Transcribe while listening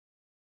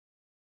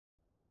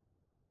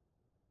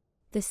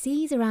The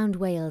seas around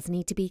Wales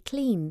need to be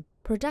clean,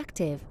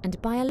 productive and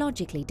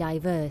biologically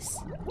diverse.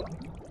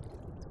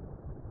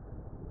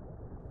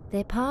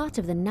 They're part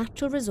of the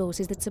natural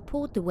resources that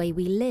support the way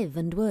we live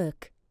and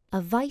work,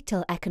 a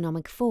vital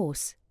economic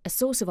force, a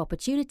source of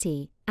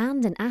opportunity,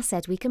 and an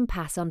asset we can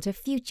pass on to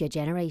future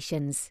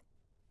generations.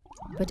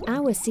 But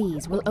our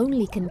seas will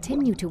only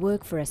continue to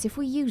work for us if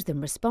we use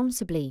them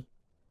responsibly,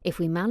 if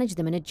we manage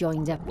them in a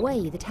joined-up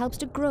way that helps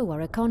to grow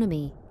our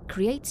economy,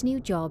 creates new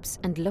jobs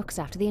and looks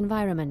after the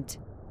environment,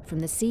 from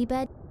the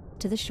seabed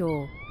to the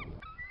shore.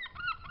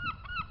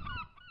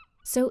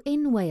 So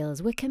in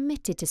Wales, we're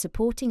committed to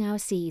supporting our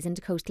seas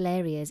and coastal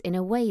areas in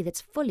a way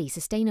that's fully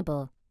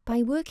sustainable.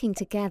 By working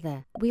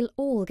together, we'll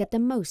all get the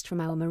most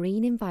from our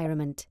marine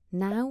environment,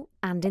 now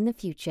and in the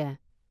future.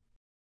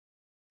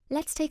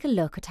 Let's take a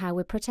look at how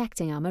we're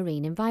protecting our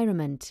marine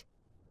environment.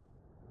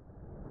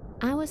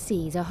 Our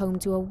seas are home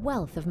to a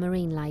wealth of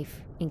marine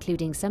life,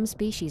 including some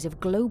species of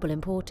global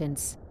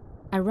importance.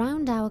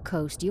 Around our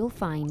coast you'll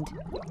find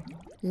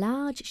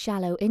large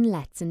shallow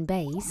inlets and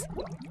bays,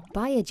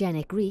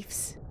 biogenic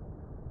reefs,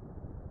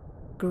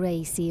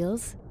 grey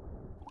seals,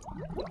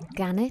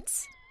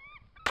 gannets,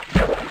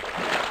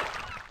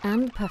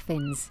 and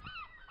puffins.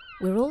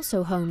 We're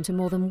also home to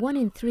more than 1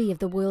 in 3 of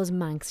the world's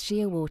Manx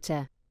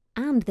shearwater,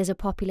 and there's a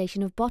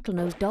population of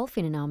bottlenose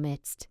dolphin in our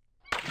midst.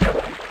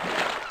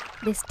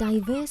 This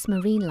diverse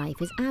marine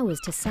life is ours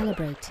to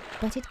celebrate,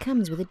 but it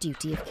comes with a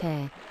duty of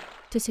care.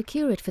 To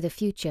secure it for the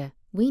future,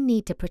 we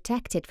need to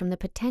protect it from the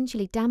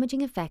potentially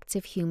damaging effects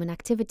of human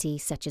activity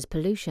such as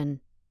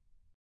pollution.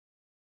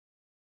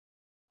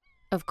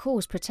 Of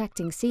course,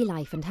 protecting sea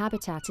life and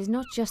habitats is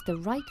not just the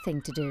right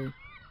thing to do.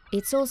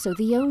 It's also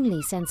the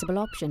only sensible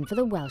option for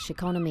the Welsh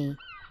economy.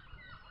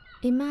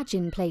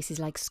 Imagine places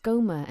like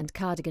Cymru and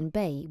Cardigan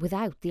Bay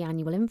without the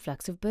annual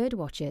influx of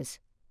birdwatchers.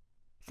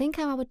 Think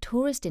how our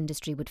tourist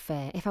industry would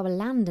fare if our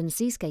land and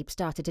seascape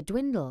started to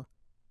dwindle,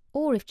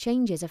 or if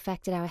changes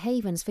affected our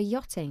havens for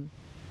yachting,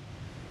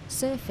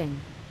 surfing,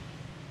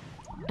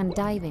 and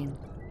diving.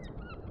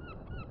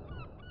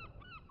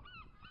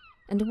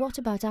 And what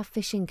about our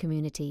fishing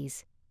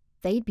communities?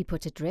 They'd be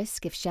put at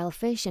risk if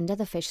shellfish and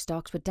other fish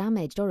stocks were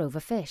damaged or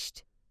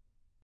overfished.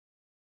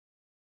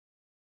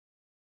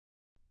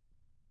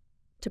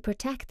 To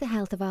protect the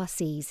health of our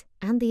seas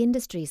and the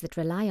industries that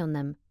rely on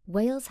them,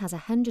 Wales has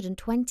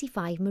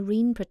 125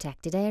 marine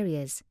protected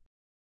areas.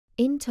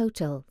 In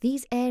total,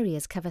 these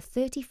areas cover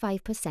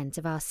 35%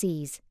 of our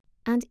seas,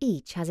 and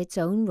each has its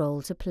own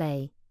role to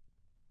play.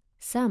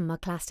 Some are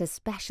classed as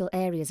special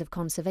areas of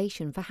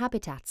conservation for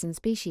habitats and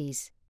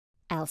species.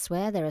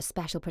 Elsewhere, there are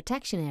special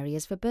protection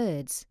areas for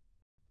birds,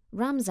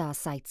 Ramsar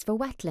sites for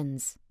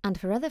wetlands, and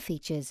for other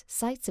features,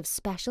 sites of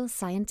special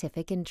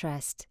scientific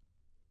interest.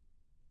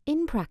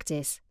 In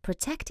practice,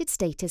 protected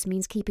status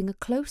means keeping a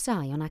close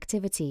eye on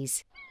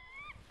activities.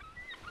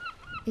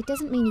 It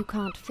doesn't mean you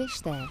can't fish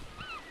there,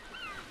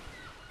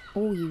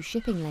 or use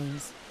shipping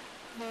lanes,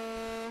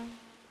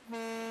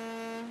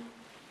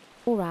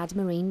 or add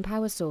marine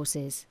power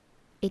sources.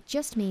 It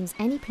just means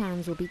any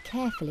plans will be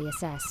carefully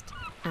assessed,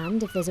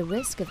 and if there's a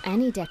risk of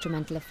any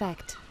detrimental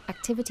effect,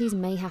 activities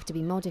may have to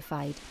be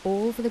modified,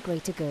 all for the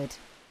greater good.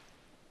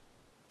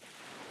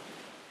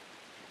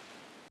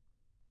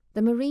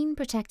 The marine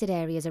protected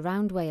areas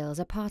around Wales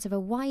are part of a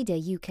wider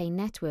UK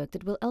network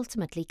that will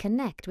ultimately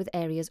connect with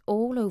areas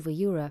all over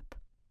Europe.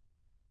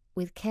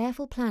 With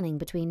careful planning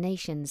between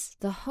nations,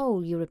 the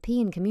whole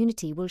European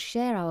community will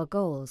share our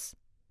goals,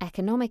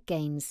 economic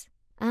gains,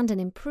 and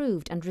an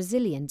improved and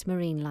resilient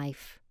marine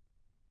life.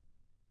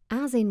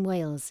 As in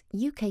Wales,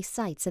 UK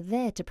sites are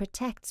there to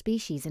protect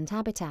species and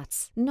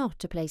habitats, not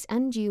to place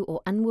undue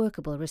or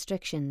unworkable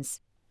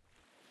restrictions.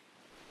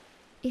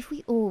 If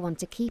we all want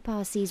to keep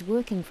our seas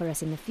working for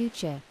us in the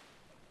future,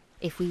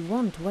 if we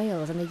want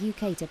Wales and the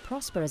UK to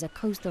prosper as a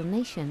coastal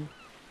nation,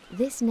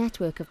 this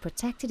network of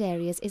protected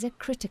areas is a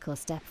critical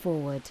step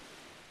forward.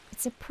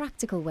 It's a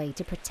practical way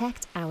to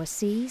protect our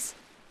seas,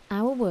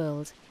 our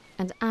world,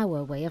 and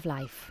our way of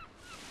life.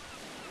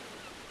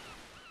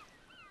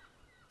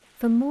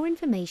 For more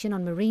information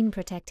on marine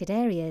protected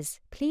areas,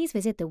 please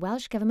visit the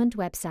Welsh Government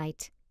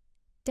website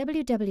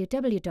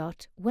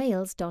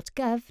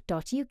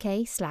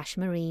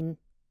www.wales.gov.uk/marine.